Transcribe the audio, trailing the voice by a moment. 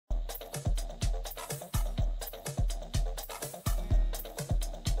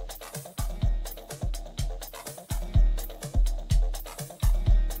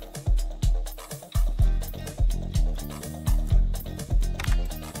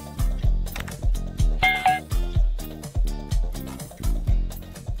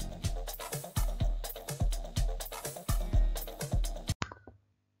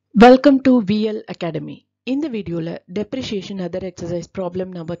Welcome to VL Academy. In the video, depreciation other exercise problem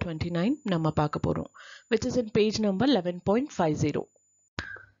number 29 நம்ம பார்க்க போறோம், which is in page number 11.50.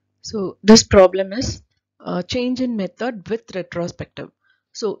 So this problem is change in method with retrospective.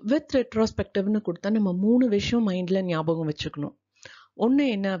 So with retrospective னு கொடுத்தா நம்ம மூணு விஷயம் மைண்ட்ல ஞாபகம் வச்சுக்கணும்.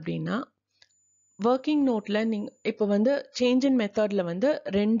 ஒன்னு என்ன அப்படின்னா, working noteல நீங்க இப்போ வந்து change in methodல வந்து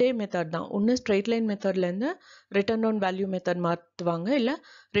ரெண்டே மெத்தட் தான். ஒன்னு straight line methodல இருந்து return down value method மாத்துவாங்க, இல்ல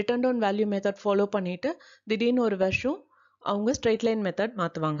return down value method follow பண்ணிட்டு திடீர்னு ஒரு வருஷம் அவங்க straight line method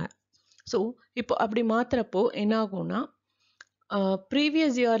மாத்துவாங்க. ஸோ இப்போ அப்படி மாத்துறப்போ என்ன ஆகும்னா,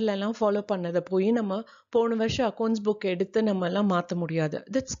 ப்ரீவியஸ் இயர்லலாம் ஃபாலோ பண்ணதை போய் நம்ம போன வருஷம் அக்கௌண்ட்ஸ் புக் எடுத்து நம்ம எல்லாம் மாற்ற முடியாது.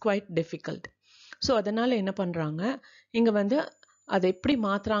 That's quite difficult. ஸோ அதனால என்ன பண்றாங்க, இங்க வந்து அதை எப்படி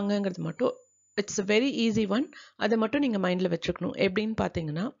மாத்துறாங்கிறது மட்டும், it's a very easy one. அதை மட்டும் நீங்க மைண்ட்ல வச்சுக்கணும். எப்படின்னு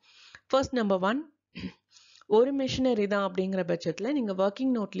பாத்தீங்கன்னா, ஃபர்ஸ்ட் நம்பர் 1, ஒரு மிஷினரி தான் அப்படிங்கிற பட்சத்துல நீங்க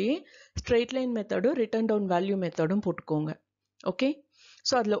working நோட்லயே straight line மெத்தடும் return down value மெத்தடும் போட்டுக்கோங்க. ஓகே,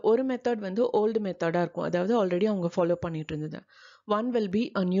 ஸோ அதில் ஒரு மெத்தட் வந்து ஓல்டு மெத்தடாக இருக்கும், அதாவது ஆல்ரெடி அவங்க ஃபாலோ பண்ணிட்டு இருந்தது. One will be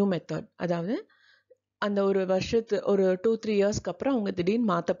a new method, அதாவது அந்த ஒரு ஒரு 2-3 இயர்ஸ்க்கு அப்புறம் அவங்க திடீர்னு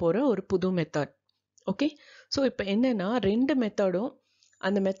மாற்ற போகிற ஒரு புது மெத்தட். ஓகே, ஸோ இப்போ என்னன்னா, ரெண்டு மெத்தடும்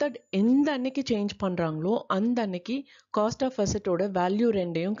அந்த மெத்தட் எந்த அன்னைக்கு சேஞ்ச் பண்ணுறாங்களோ அந்த அன்னைக்கு காஸ்ட் ஆஃப் அசெட்டோட வேல்யூ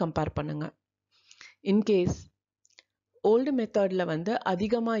ரெண்டையும் கம்பேர் பண்ணுங்க. இன்கேஸ் ஓல்டு மெத்தடில் வந்து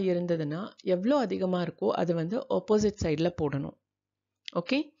அதிகமாக இருந்ததுன்னா எவ்வளோ அதிகமாக இருக்கோ அது வந்து ஆப்போசிட் சைடில் போடணும்.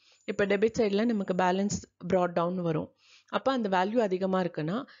 ஓகே, இப்போ டெபிட் சைடில் நமக்கு பேலன்ஸ் ப்ராட் டவுன் வரும். அப்போ அந்த வேல்யூ அதிகமாக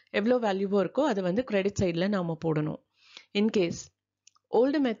இருக்குன்னா எவ்வளோ வேல்யூவோ இருக்கோ அது வந்து கிரெடிட் சைடில் நாம் போடணும். இன்கேஸ்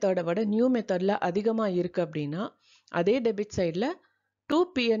ஓல்டு மெத்தடை விட நியூ மெத்தடில் அதிகமாக இருக்குது அப்படின்னா அதே டெபிட் சைடில் to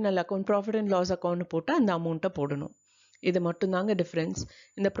PNL account, profit and loss account போட்டு அந்த அமௌண்ட்டை போடணும். இது மட்டும்தாங்க டிஃப்ரென்ஸ்.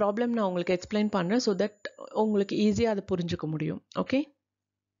 இந்த ப்ராப்ளம் நான் உங்களுக்கு எக்ஸ்பிளைன் பண்ணுறேன் ஸோ தட் உங்களுக்கு ஈஸியாக அதை புரிஞ்சுக்க முடியும். ஓகே,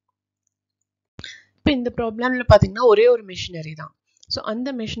 இப்போ இந்த ப்ராப்ளமில் பார்த்தீங்கன்னா ஒரே ஒரு மிஷினரி தான். ஸோ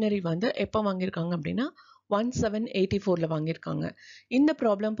அந்த மிஷினரி வந்து எப்போ வாங்கியிருக்காங்க அப்படின்னா 1784 வாங்கியிருக்காங்க. இந்த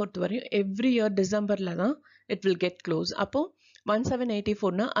ப்ராப்ளம் பொறுத்தவரையும் எவ்ரி இயர் டிசம்பரில் தான் இட் வில் கெட் க்ளோஸ். அப்போ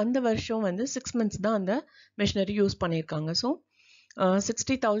 1784னா அந்த வருஷம் வந்து 6 months தான் அந்த மிஷினரி யூஸ் பண்ணியிருக்காங்க. So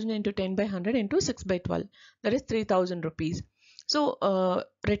 60,000 into 10/100 into 6/12, that is 3,000 rupees. So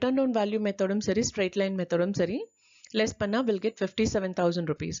return down value methodum seri, straight line methodum seri, less panna will get 57,000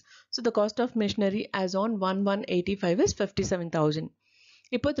 rupees. So the cost of machinery as on 1185 is 57,000.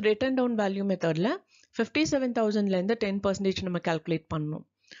 இப்போ return down value methodல 57,000ல இருந்து 10% நம்ம calculate பண்ணணும்.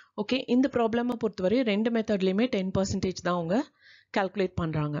 Okay, இந்த ப்ராப்ளமை பொறுத்தவரை ரெண்டு மெத்தட்லையுமே 10% தான் அவங்க calculate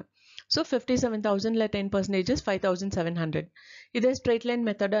பண்றாங்க. So 57,000ல 10% is 5,700. இதே straight line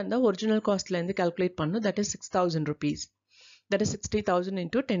method அந்த original costல இருந்து calculate பண்ணணும், that is 6,000 rupees. That is 60,000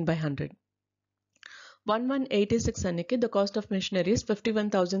 into 10/100. 1186 அன்னைக்கு the cost of machinery is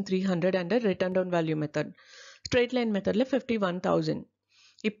 51,300 under return down value method. Straight line methodல 51,000.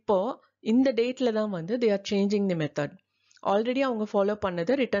 இப்போ இந்த டேட்ல தான் வந்து they are changing the method. Already அவங்க ஃபாலோ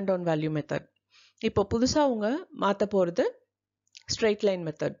பண்ணது return down value method. இப்போ புதுசா அவங்க மாத்த போறது straight line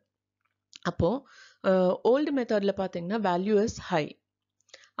method. அப்போ ஓல்டு மெத்தட்ல பார்த்தீங்கன்னா வேல்யூ இஸ் ஹை.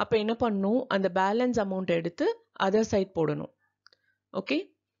 அப்போ என்ன பண்ணணும், அந்த பேலன்ஸ் அமௌண்ட் எடுத்து அதர் சைட் போடணும். ஓகே,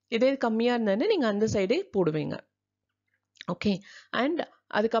 இதே கம்மியாக இருந்ததுன்னு நீங்கள் அந்த சைடே போடுவீங்க. ஓகே, அண்ட்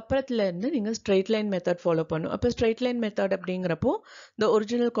அதுக்கப்புறத்துல இருந்து நீங்கள் ஸ்ட்ரெயிட் லைன் மெத்தட் ஃபாலோ பண்ணணும். அப்போ ஸ்ட்ரெயிட் லைன் மெத்தட் அப்படிங்கிறப்போ இந்த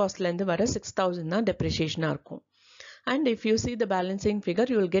ஒரிஜினல் காஸ்ட்லேருந்து வர 6,000 தான் டெப்ரிசியேஷனாக இருக்கும். And if you see the balancing figure,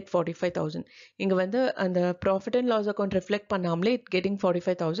 you will get 45,000. இங்க வந்து அந்த profit and loss account reflect பண்ணாமலே it getting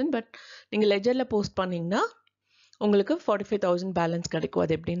 45,000, but நீங்க ledgerல post பண்ணீங்கன்னா உங்களுக்கு 45,000 balance கிடைக்கும்.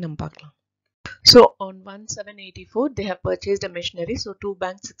 அது எப்படின்னு நம்ம பார்க்கலாம். So on 1784 they have purchased a machinery. So 2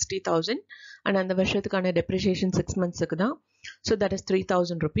 banks 60,000 and அந்த வருஷத்துக்கான depreciation 6 monthsக்கு தான். So that is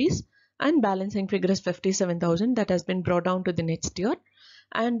 3,000 rupees and balancing figure is 57,000 that has been brought down to the next year.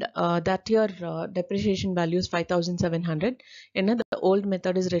 And that year depreciation value is 5,700. And the old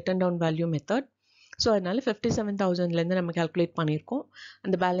method is written down value method. So அதனால 57,000ல இருந்து நம்ம calculate பண்ணியிருக்கோம்.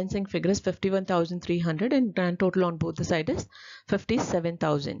 And the balancing figure is 51,300 and grand total on both the sides is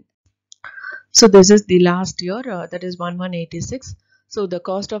 57,000. So this is the last year, that is 1186. So the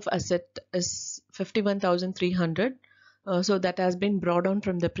cost of asset is 51,300. So that has been brought down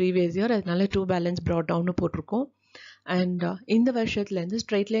from the previous year. அதனால 2 balance brought down போட்டிருக்கோம். And இந்த வருஷத்துலேருந்து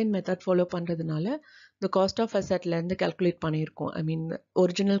straight line method follow பண்ணுறதுனால இந்த cost of அசெட்ல இருந்து calculate பண்ணியிருக்கோம். ஐ மீன்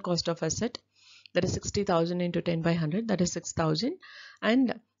original cost of asset that is 60,000 into 10/100, that is 6,000. And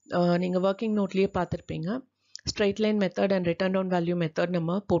நீங்கள் working நோட்லேயே பார்த்துருப்பீங்க, straight line method and return down value method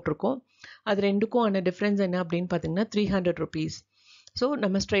நம்ம போட்டிருக்கோம். அது ரெண்டுக்கும் ஆன டிஃப்ரென்ஸ் என்ன அப்படின்னு பார்த்தீங்கன்னா 300 rupees. So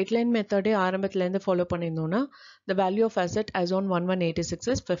நம்ம straight line method ஆரம்பத்துல இருந்து follow பண்ணிருந்தோம்னா the value of asset as on 1186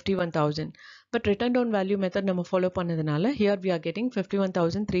 is 51,000. But written down value method நம்ம follow பண்ணதுனால here we are getting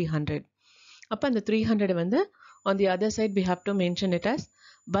 51,300. அப்ப அந்த 300 வந்து on the other side we have to mention it as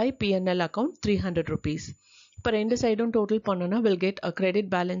by P&L account 300 rupees. இப்ப ரெண்டு சைடும் total பண்ணோம்னா we'll get a credit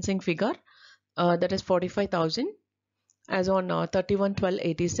balancing figure that is 45,000 as on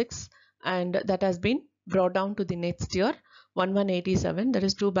 31/12/86 and that has been brought down to the next year 1187, that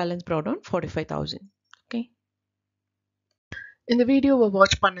is true balance brought down 45,000. Okay. இந்த வீடியோவை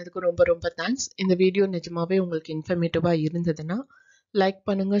watch பண்ணதுக்கு ரொம்ப thanks. இந்த video நிஜமாவே உங்களுக்கு இன்ஃபர்மேட்டிவா இருந்ததுன்னா like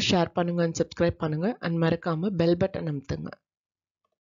பண்ணுங்க, share பண்ணுங்க, அண்ட் சப்ஸ்கிரைப் பண்ணுங்க, அண்ட் மறக்காம பெல் பட்டன் அமுத்துங்க.